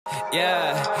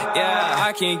Yeah,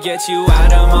 I can't get you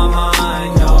out of my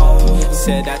mind, no.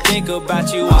 Said I think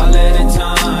about you all of the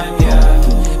time,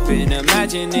 yeah. Been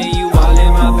imagining you all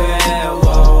in my bed,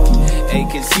 whoa. Hey,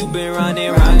 cause you been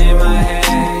running round in my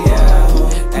head,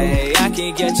 yeah. Hey, I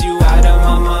can't get you out of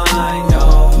my mind,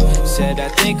 no. Said I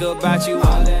think about you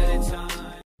all of the time.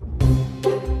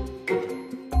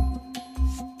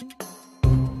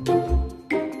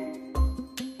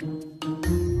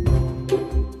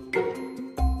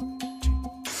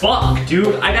 Fuck,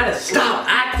 dude, I gotta stop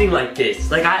acting like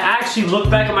this. Like, I actually look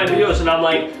back at my videos and I'm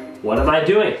like, what am I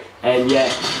doing? And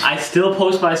yet, I still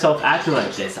post myself acting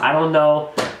like this. I don't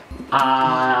know.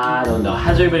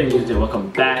 How's everybody doing?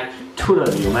 Welcome back to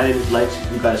another video. My name is Lex.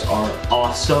 You guys are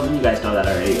awesome. You guys know that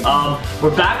already.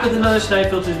 We're back with another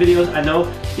Snipe Filters videos. I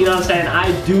know, you know what I'm saying?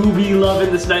 I do be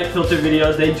loving the Snipe Filter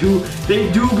videos. They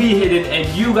do be hidden, and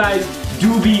you guys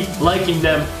do be liking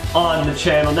them on the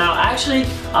channel. Now, actually,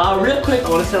 real quick, I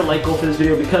want to set a like goal for this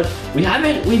video because we've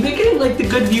been getting like the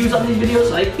good views on these videos,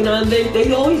 like, you know, and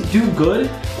they always do good.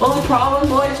 Only problem,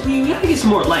 boys, we gotta get some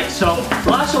more likes. So,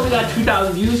 last one we got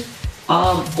 2,000 views,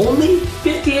 only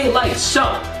 58 likes.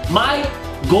 So, my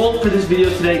goal for this video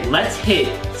today, let's hit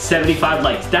 75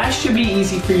 likes. That should be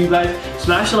easy for you guys.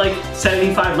 Smash like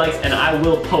 75 likes and I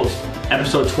will post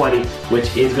episode 20,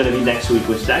 which is going to be next week,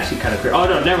 which is actually kind of crazy. Oh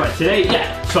no, never mind. Today,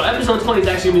 yeah. So episode 20 is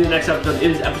actually going to be the next episode.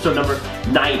 It is episode number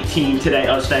 19 today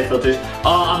of Snipe Filters.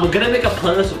 I'm going to make a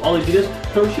playlist of all these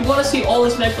videos. So if you want to see all the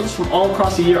Snipe Filters from all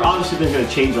across the year, obviously they're going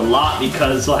to change a lot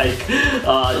because, like,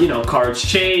 you know, cards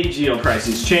change, you know,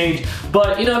 prices change.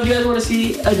 But, you know, if you guys want to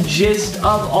see a gist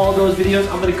of all those videos,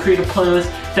 I'm going to create a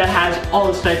playlist that has all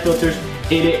the Snipe Filters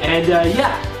in it. And,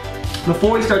 yeah.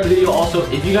 Before we start the video, also,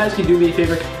 if you guys can do me a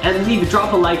favor and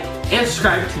drop a like and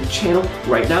subscribe to the channel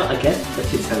right now. Again,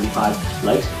 let's hit 75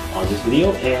 likes on this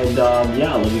video. And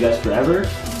yeah, I love you guys forever.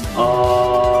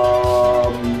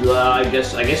 I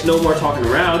guess no more talking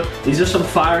around. These are some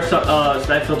fire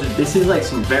Snipe Filters. This is like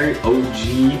some very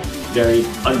OG, very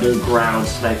underground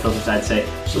Snipe Filters, I'd say.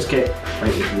 So let's get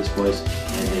right into this, boys.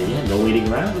 And yeah, no waiting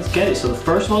around. Let's get it. So the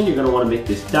first one, you're gonna want to make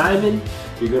this diamond.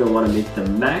 You're going to want to make the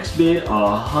max bid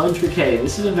 100k.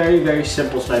 This is a very, very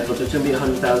simple Snipe Filter. It's going to be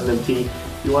 100,000 MT.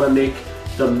 You want to make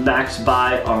the max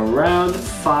buy around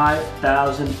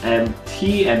 5,000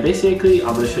 MT. And basically,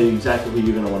 I'm going to show you exactly who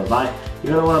you're going to want to buy.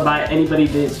 You're going to want to buy anybody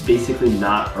that's basically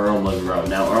not Earl Monroe.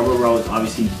 Now, Earl Monroe is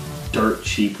obviously dirt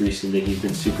cheap recently. He's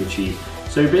been super cheap.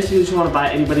 So you basically just want to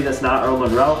buy anybody that's not Earl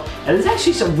Monroe. And there's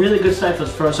actually some really good Snipe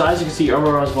Filters for us. So as you can see, Earl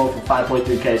Monroe is going for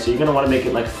 5.3k. So you're going to want to make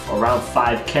it like around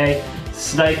 5k.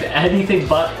 Snipe anything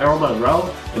but Earl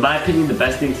Monroe. In my opinion, the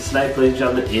best thing to snipe, ladies and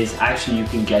gentlemen, is actually you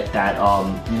can get that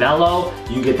Mellow,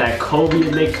 you get that Kobe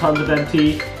and make tons of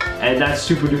MT, and that's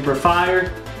super duper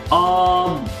fire.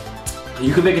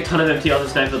 You can make a ton of MT on the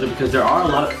Snipe Filter because there are a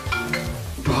lot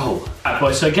of... Bro. Alright,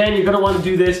 boys, so again, you're going to want to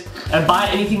do this and buy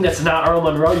anything that's not Earl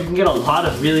Monroe. You can get a lot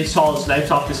of really solid snipes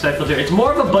off this Snipe Filter. It's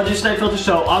more of a budget Snipe Filter,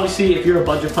 so obviously if you're a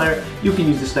budget player, you can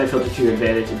use the Snipe Filter to your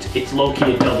advantage. It's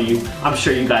low-key a W. I'm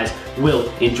sure you guys will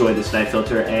enjoy the Snipe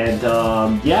Filter, and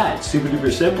yeah, it's super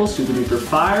duper simple, super duper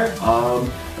fire.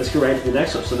 Let's get right into the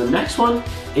next one. So the next one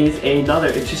is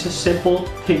it's just a simple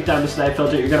pink diamond Snipe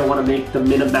Filter. You're going to want to make the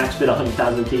min max bid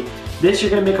 100,000 MT. This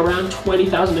you're going to make around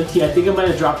 20,000 MT. I think it might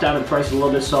have dropped down in price a little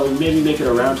bit, so maybe make it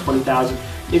around 20,000,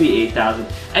 maybe 8,000.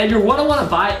 And you're going to want to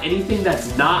buy anything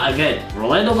that's not, again,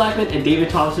 Rolando Blackman and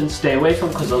David Thompson, stay away from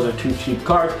because those are two cheap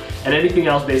cards. And anything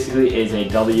else basically is a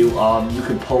W. You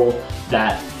can pull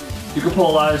that. You can pull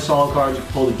a lot of solid cards, you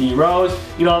can pull the D Rose,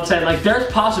 you know what I'm saying? Like, there's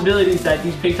possibilities that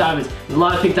these pink diamonds, there's a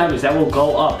lot of pink diamonds that will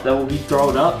go up, that will be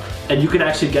thrown up, and you can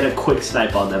actually get a quick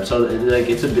snipe on them. So, like,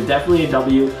 it's definitely a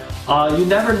W. You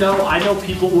never know. I know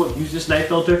people who have used this Snipe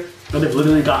Filter, but they've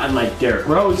literally gotten like Derrick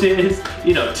Roses,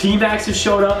 you know, T-Max has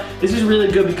showed up. This is really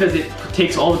good because it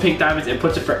takes all the pink diamonds and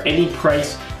puts it for any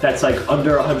price that's like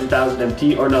under 100,000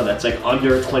 MT, or no, that's like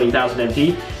under 20,000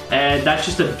 MT. And that's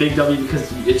just a big W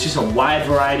because it's just a wide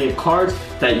variety of cards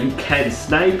that you can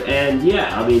snipe. And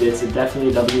yeah, I mean, it's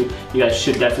definitely a W. You guys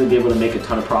should definitely be able to make a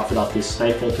ton of profit off this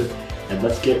Snipe Filter. And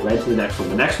let's get right to the next one.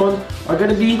 The next ones are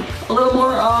going to be a little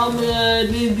more,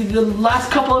 the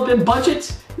last couple have been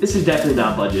budgets. This is definitely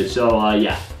not budget, so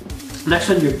yeah. Next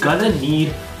one, you're going to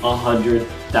need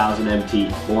 100,000 MT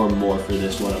or more for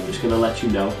this one. I'm just going to let you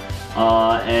know.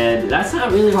 And that's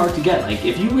not really hard to get. Like,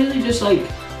 if you really just, like,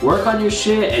 work on your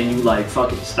shit and you, like,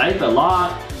 fucking snipe a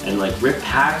lot and, like, rip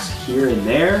packs here and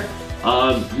there,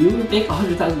 you make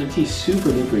 100,000 MT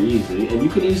super duper easily. And you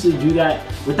can easily do that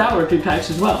without ripping packs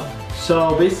as well.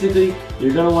 So basically,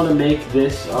 you're gonna want to make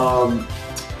this.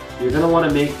 You're gonna want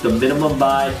to make the minimum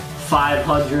buy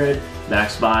 500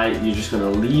 max buy. You're just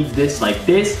gonna leave this like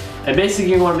this, and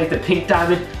basically you want to make the pink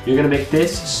diamond. You're gonna make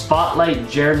this Spotlight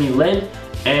Jeremy Lin,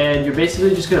 and you're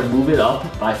basically just gonna move it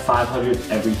up by 500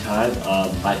 every time,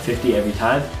 by 50 every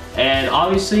time. And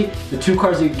obviously, the two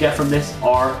cards that you can get from this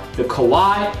are the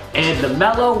Kawhi and the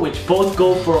Melo, which both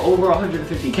go for over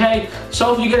 150k.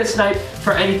 So if you get a Snipe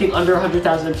for anything under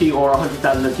 100,000 MT or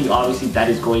 100,000 MT, obviously that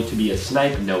is going to be a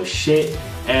Snipe, no shit.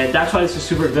 And that's why this is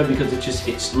super good, because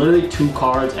it's literally two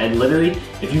cards, and literally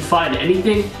if you find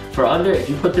anything for under, if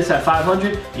you put this at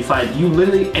 500, you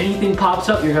literally anything pops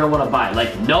up, you're gonna want to buy.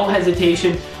 Like, no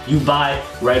hesitation, you buy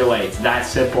right away. It's that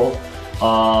simple.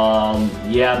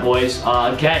 Yeah, boys.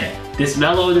 Again, this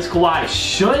Melo and this Kawhi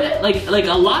should, like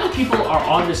a lot of people are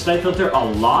on the Snipe filter a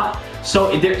lot.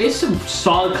 So there is some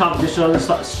solid competition on the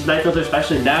Snipe filter,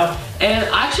 especially now. And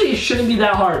actually, it shouldn't be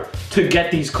that hard to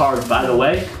get these cards, by the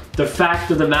way. The fact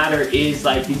of the matter is,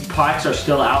 like, these packs are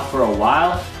still out for a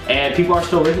while, and people are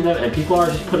still ripping them, and people are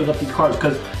just putting up these cards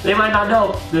because they might not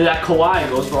know that Kawhi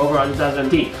goes for over 100,000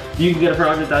 MT. You can get it for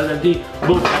 100,000 MT,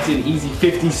 boom, that's an easy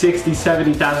 50, 60,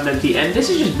 70,000 MT. And this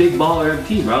is just big baller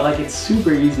MT, bro. Like, it's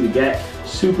super easy to get,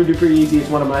 super duper easy. It's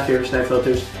one of my favorite Snipe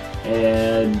filters.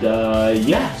 And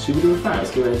yeah, super duper fire.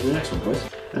 Let's get right into the next one, boys.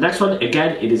 The next one,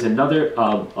 again, it is another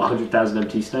 100,000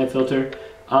 MT Snipe filter.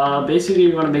 Basically,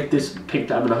 you're gonna make this pink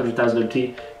diamond 100,000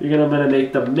 MT. You're gonna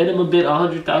make the minimum bid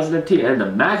 100,000 MT and the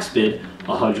max bid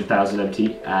 100,000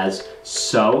 MT as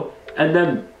so. And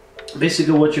then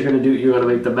basically what you're gonna do, you're gonna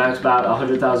make the max bid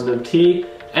 100,000 MT.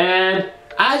 And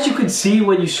as you can see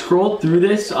when you scroll through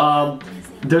this,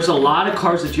 there's a lot of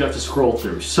cards that you have to scroll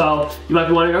through. So you might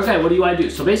be wondering, okay, what do I do?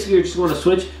 So basically you're just going to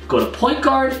switch, go to point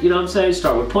guard, you know what I'm saying?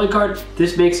 Start with point guard.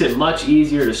 This makes it much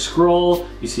easier to scroll.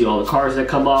 You see all the cards that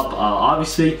come up.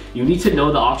 Obviously, you need to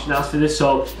know the auction house for this.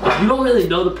 So if you don't really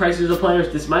know the prices of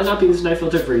players, this might not be the Snipe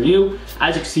filter for you.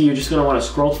 As you can see, you're just going to want to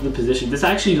scroll through the position. This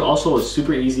actually also is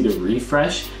super easy to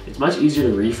refresh. It's much easier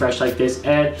to refresh like this,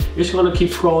 and you're just going to keep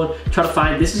scrolling, try to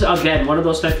find. This is, again, one of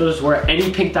those Snipe filters where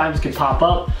any pink diamonds can pop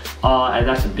up, and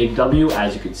that's a big W,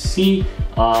 as you can see.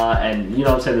 And you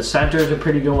know what I'm saying, the centers are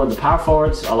pretty good one. The power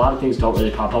forwards, a lot of things don't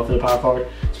really pop up for the power forward.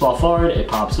 Small forward, it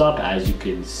pops up, as you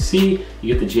can see.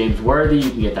 You get the James Worthy,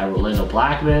 you can get that Rolando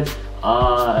Blackman. You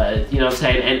know what I'm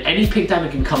saying, and any pink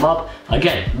diamond can come up.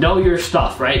 Again, know your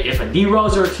stuff, right? If a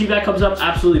D-Rose or a T-Mac comes up,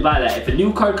 absolutely buy that. If a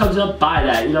new card comes up, buy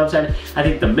that. You know what I'm saying? I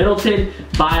think the Middleton,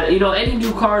 buy, you know, any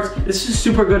new cards. This is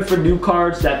super good for new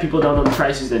cards that people don't know the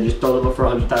prices and just throw them up for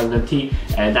 100,000 MT.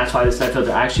 And that's why this Snipe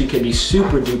filter actually can be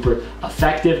super duper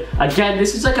effective. Again,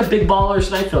 this is like a big baller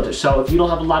Snipe filter. So if you don't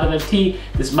have a lot of MT,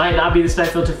 this might not be the Snipe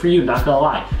filter for you, not gonna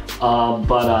lie.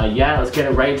 Yeah, let's get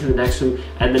it right into the next two.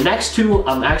 And the next two,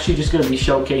 I'm actually just going to be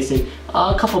showcasing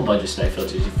a couple budget Snipe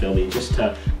filters, you feel me? Just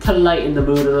to lighten the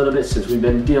mood a little bit, since we've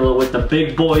been dealing with the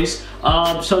big boys.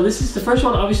 So this is the first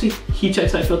one, obviously, heat check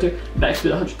Snipe filter, max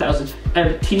bid 100,000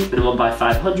 MT, minimum buy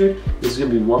 500. This is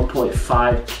going to be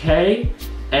 1.5k.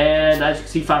 And as you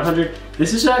can see, 500.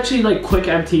 This is actually like quick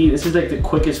MT. This is like the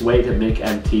quickest way to make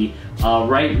MT.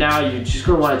 Right now, you're just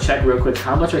gonna wanna check real quick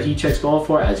how much are heat checks going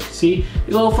for. As you can see,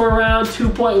 they go for around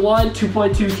 2.1,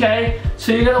 2.2K.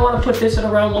 So you're gonna wanna put this at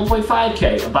around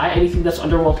 1.5K. Buy anything that's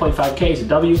under 1.5K is a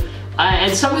W.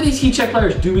 And some of these heat check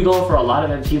players do be going for a lot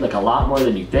of MT, like a lot more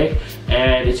than you think.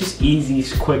 And it's just easy,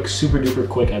 quick, super duper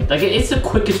quick MT. Like, it's the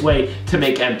quickest way to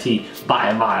make MT by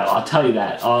a mile, I'll tell you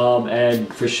that.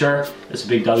 And for sure, it's a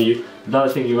big W.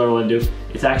 Another thing you're going to want to do,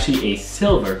 it's actually a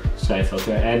silver Snipe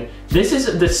filter. And this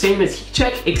is the same as heat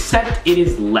check, except it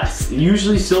is less.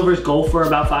 Usually silvers go for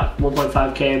about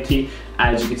 1.5K MT,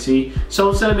 as you can see. So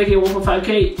instead of making it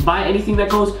 1.5K, buy anything that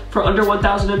goes for under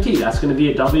 1,000 MT. That's going to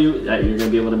be a W, that you're going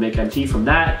to be able to make MT from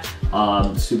that.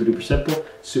 Super duper simple,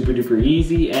 super duper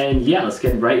easy. And yeah, let's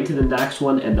get right into the next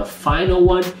one. And the final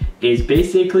one is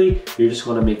basically, you're just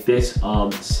going to make this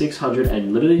 600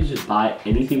 and literally just buy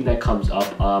anything that comes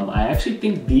up. I actually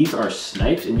think these are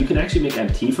Snipes, and you can actually make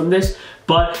MT from this.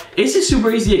 But it's just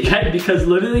super easy again, because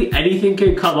literally anything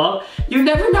can come up. You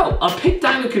never know. A pink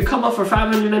diamond could come up for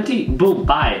 500 MT. Boom,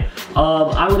 buy it.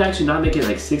 I would actually not make it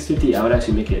like 650. I would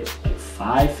actually make it like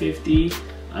 550.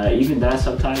 Even that,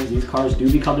 sometimes these cards do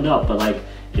be coming up. But like,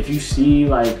 if you see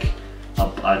like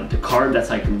the card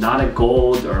that's like not a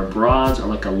gold or a bronze or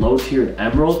like a low tiered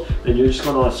emerald, then you're just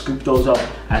gonna want to scoop those up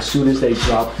as soon as they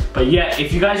drop. But yeah,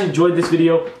 if you guys enjoyed this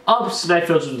video of Snipe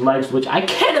filters with legs, which I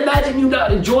can't imagine you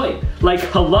not enjoying, like,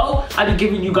 hello, I've been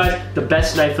giving you guys the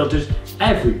best Snipe filters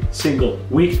every single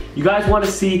week. You guys want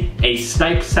to see a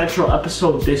Snipe Central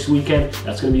episode this weekend?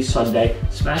 That's gonna be Sunday.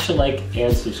 Smash a like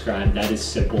and subscribe. That is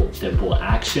simple, dimple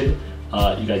action.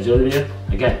 You guys enjoy the video?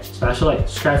 Again, smash a like,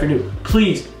 subscribe if you're new.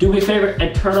 Please do me a favor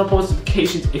and turn on post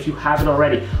notifications if you haven't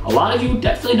already. A lot of you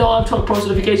definitely know I'm turning post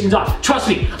notifications on. Trust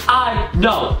me, I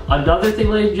know. Another thing,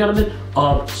 ladies and gentlemen,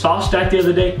 saw a stat the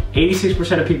other day,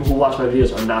 86% of people who watch my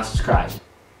videos are not subscribed.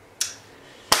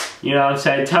 You know what I'm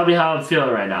saying? Tell me how I'm feeling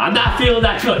right now. I'm not feeling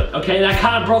that good, okay? That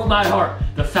kind of broke my heart.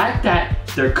 The fact that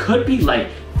there could be like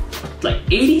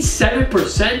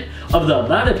 87% of the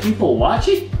amount of people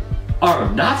watching are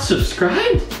not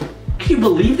subscribed? Can you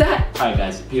believe that? Alright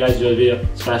guys, if you guys enjoyed the video,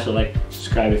 smash a like,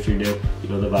 subscribe if you're new. You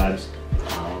know the vibes.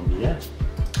 Yeah.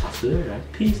 I'll see you later, guys.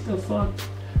 Peace the fuck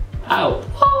out.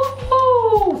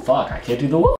 Whoa, whoa. Fuck, I can't do the whoa.